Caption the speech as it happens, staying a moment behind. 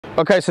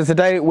Okay, so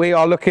today we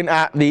are looking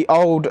at the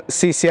old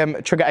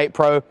CCM Trigger 8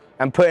 Pro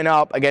and putting it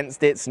up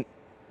against its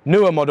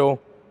newer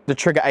model, the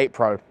Trigger 8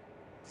 Pro. You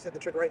said the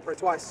Trigger 8 Pro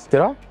twice.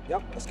 Did I?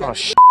 Yep. Let's go. Oh,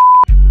 shit.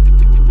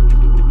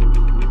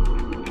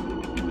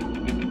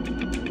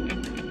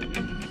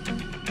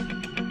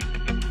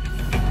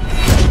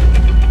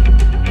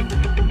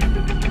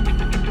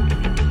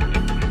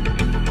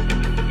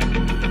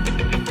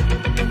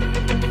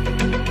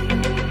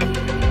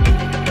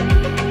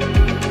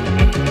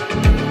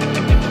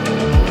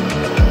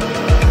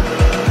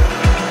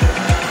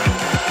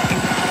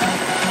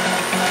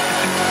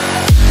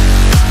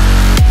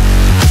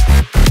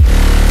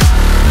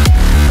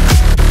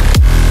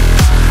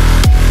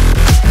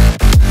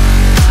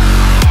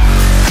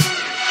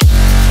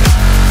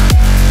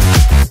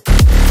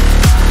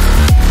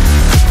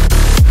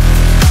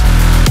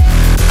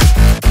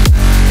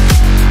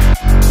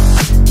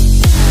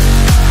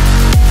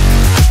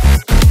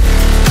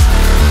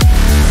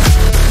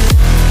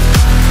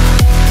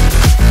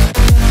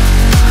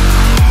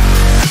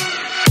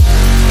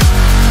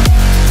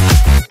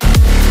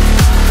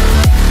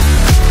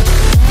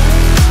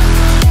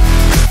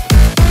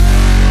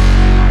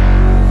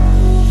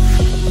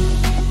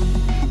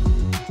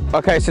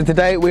 Okay, so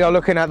today we are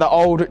looking at the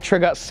old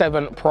Trigger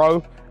 7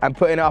 Pro and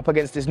putting it up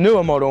against this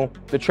newer model,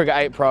 the Trigger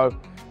 8 Pro,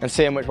 and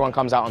seeing which one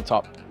comes out on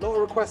top. A lot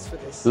of requests for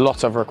this.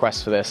 Lots of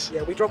requests for this.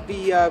 Yeah, we dropped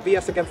the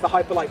VS against the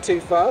Hyperlight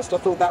 2 first. I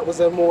thought that was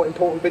a more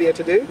important video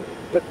to do,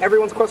 but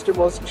everyone's question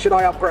was, should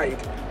I upgrade?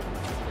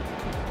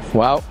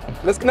 Well,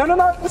 let's get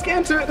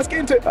into it. Let's get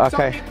into it.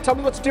 Okay. Tell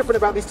me what's different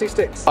about these two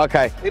sticks.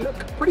 Okay. They look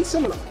pretty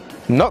similar.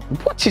 No,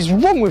 what is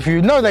wrong with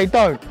you? No, they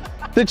don't.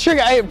 The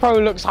Trigger 8 Pro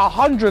looks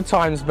 100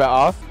 times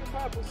better.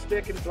 Purple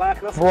stick in black.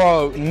 That's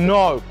Bro,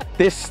 no.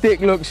 This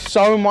stick looks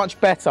so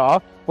much better.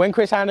 When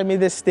Chris handed me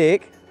this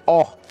stick,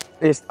 oh,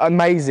 it's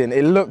amazing.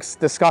 It looks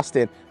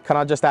disgusting. Can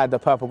I just add the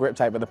purple grip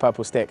tape with the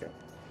purple stick?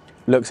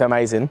 Looks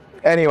amazing.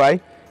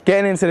 Anyway,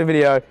 getting into the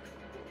video.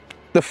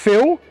 The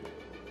feel,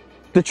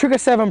 the Trigger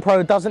 7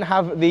 Pro doesn't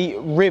have the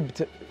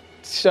ribbed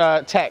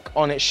tech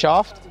on its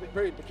shaft. That's a bit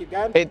rude, but keep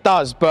going. It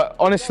does, but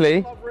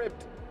honestly,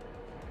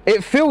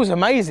 it feels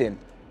amazing.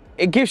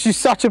 It gives you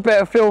such a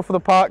better feel for the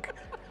puck.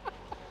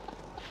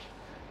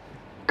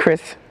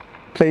 Chris,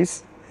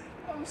 please.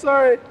 I'm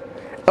sorry.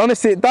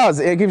 Honestly, it does.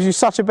 It gives you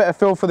such a better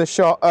feel for the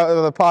shot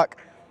of the puck.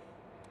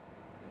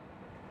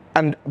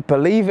 And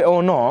believe it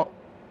or not,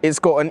 it's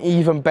got an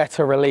even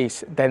better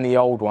release than the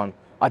old one.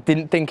 I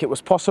didn't think it was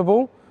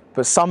possible,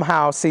 but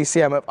somehow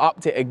CCM have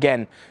upped it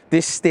again.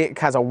 This stick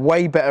has a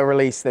way better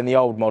release than the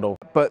old model,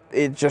 but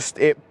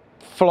it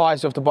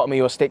flies off the bottom of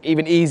your stick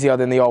even easier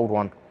than the old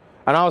one.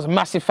 And I was a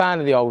massive fan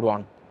of the old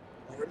one.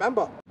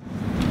 Remember.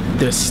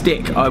 The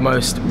stick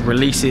almost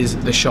releases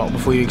the shot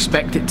before you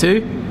expect it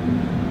to,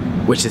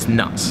 which is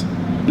nuts.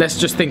 Let's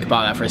just think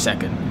about that for a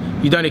second.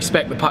 You don't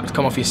expect the puck to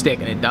come off your stick,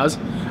 and it does.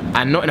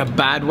 And not in a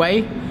bad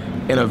way,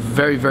 in a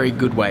very, very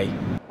good way.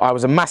 I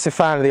was a massive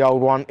fan of the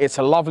old one. It's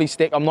a lovely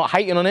stick. I'm not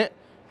hating on it.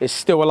 It's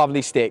still a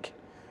lovely stick.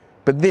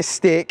 But this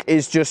stick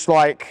is just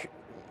like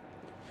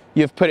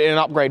you've put it in an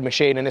upgrade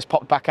machine and it's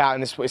popped back out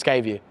and this is what it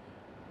gave you.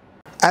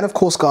 And of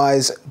course,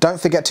 guys, don't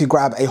forget to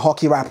grab a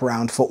hockey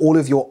wraparound for all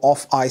of your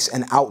off-ice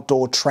and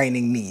outdoor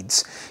training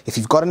needs. If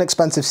you've got an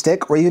expensive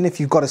stick, or even if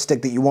you've got a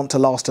stick that you want to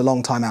last a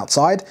long time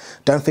outside,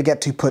 don't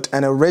forget to put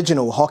an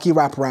original hockey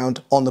wraparound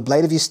on the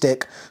blade of your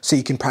stick so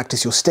you can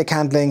practice your stick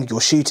handling,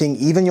 your shooting,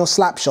 even your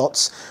slap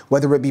shots,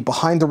 whether it be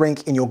behind the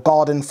rink, in your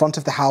garden, front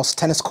of the house,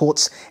 tennis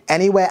courts,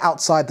 anywhere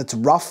outside that's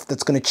rough,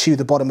 that's going to chew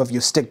the bottom of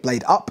your stick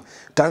blade up.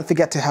 Don't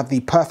forget to have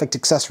the perfect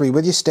accessory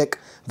with your stick,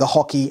 the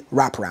hockey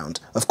wraparound.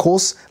 Of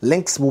course,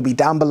 links will be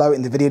down below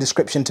in the video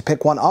description to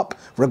pick one up,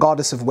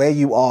 regardless of where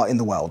you are in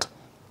the world.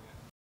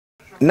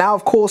 Now,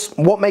 of course,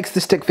 what makes the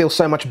stick feel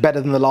so much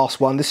better than the last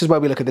one? This is where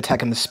we look at the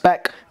tech and the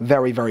spec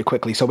very, very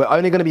quickly. So we're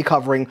only going to be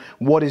covering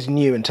what is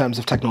new in terms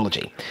of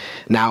technology.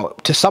 Now,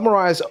 to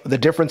summarize the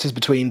differences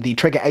between the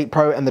Trigger 8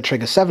 Pro and the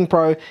Trigger 7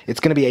 Pro, it's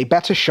going to be a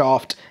better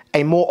shaft,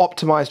 a more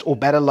optimized or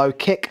better low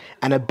kick,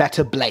 and a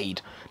better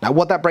blade. Now,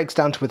 what that breaks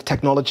down to with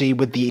technology,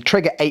 with the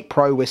Trigger 8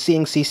 Pro, we're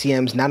seeing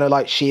CCM's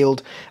nanolite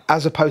shield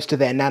as opposed to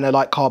their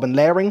nanolite carbon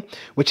layering,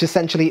 which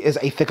essentially is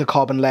a thicker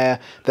carbon layer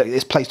that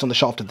is placed on the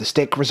shaft of the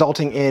stick,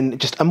 resulting in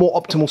just a more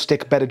optimal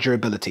stick, better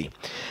durability.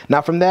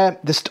 Now, from there,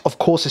 this, of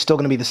course, is still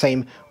going to be the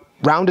same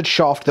rounded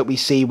shaft that we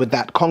see with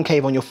that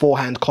concave on your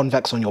forehand,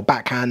 convex on your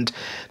backhand.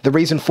 The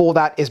reason for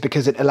that is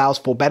because it allows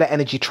for better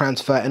energy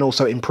transfer and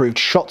also improved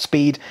shot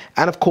speed,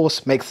 and of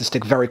course makes the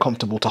stick very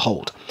comfortable to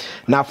hold.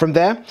 Now from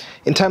there,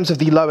 in terms of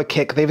the lower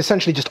kick, they've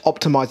essentially just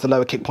optimized the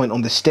lower kick point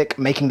on the stick,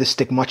 making the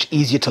stick much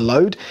easier to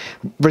load,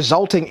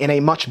 resulting in a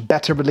much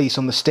better release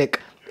on the stick.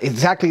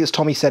 Exactly as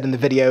Tommy said in the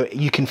video,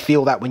 you can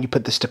feel that when you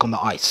put the stick on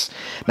the ice.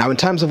 Now, in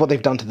terms of what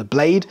they've done to the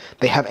blade,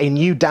 they have a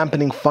new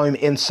dampening foam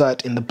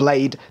insert in the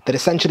blade that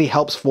essentially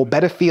helps for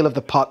better feel of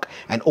the puck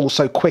and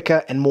also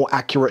quicker and more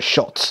accurate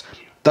shots.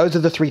 Those are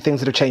the three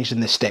things that have changed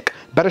in this stick.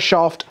 Better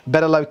shaft,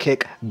 better low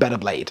kick, better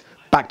blade.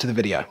 Back to the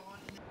video.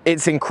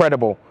 It's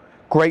incredible.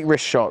 great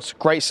wrist shots,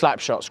 great slap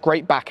shots,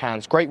 great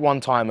backhands, great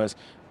one-timers.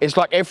 It's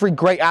like every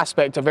great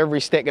aspect of every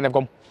stick, and they've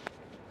gone,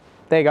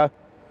 there you go.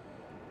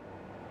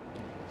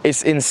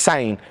 It's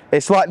insane.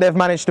 It's like they've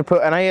managed to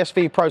put an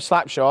ASV Pro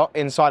slap shot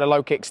inside a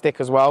low kick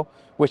stick as well,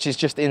 which is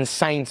just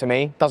insane to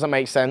me. Doesn't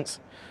make sense.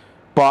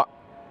 But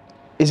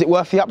is it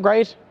worth the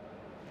upgrade?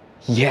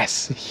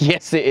 Yes,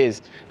 yes it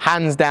is.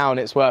 Hands down,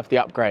 it's worth the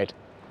upgrade.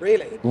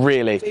 Really?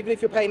 Really. So even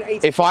if you're paying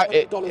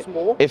 $80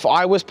 more? If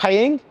I was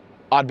paying,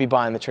 I'd be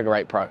buying the Trigger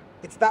 8 Pro.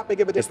 It's that big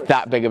of a difference? It's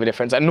that big of a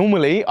difference. And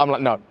normally, I'm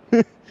like, no.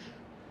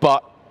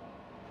 But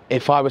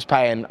if I was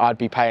paying, I'd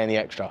be paying the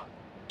extra.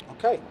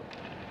 Okay.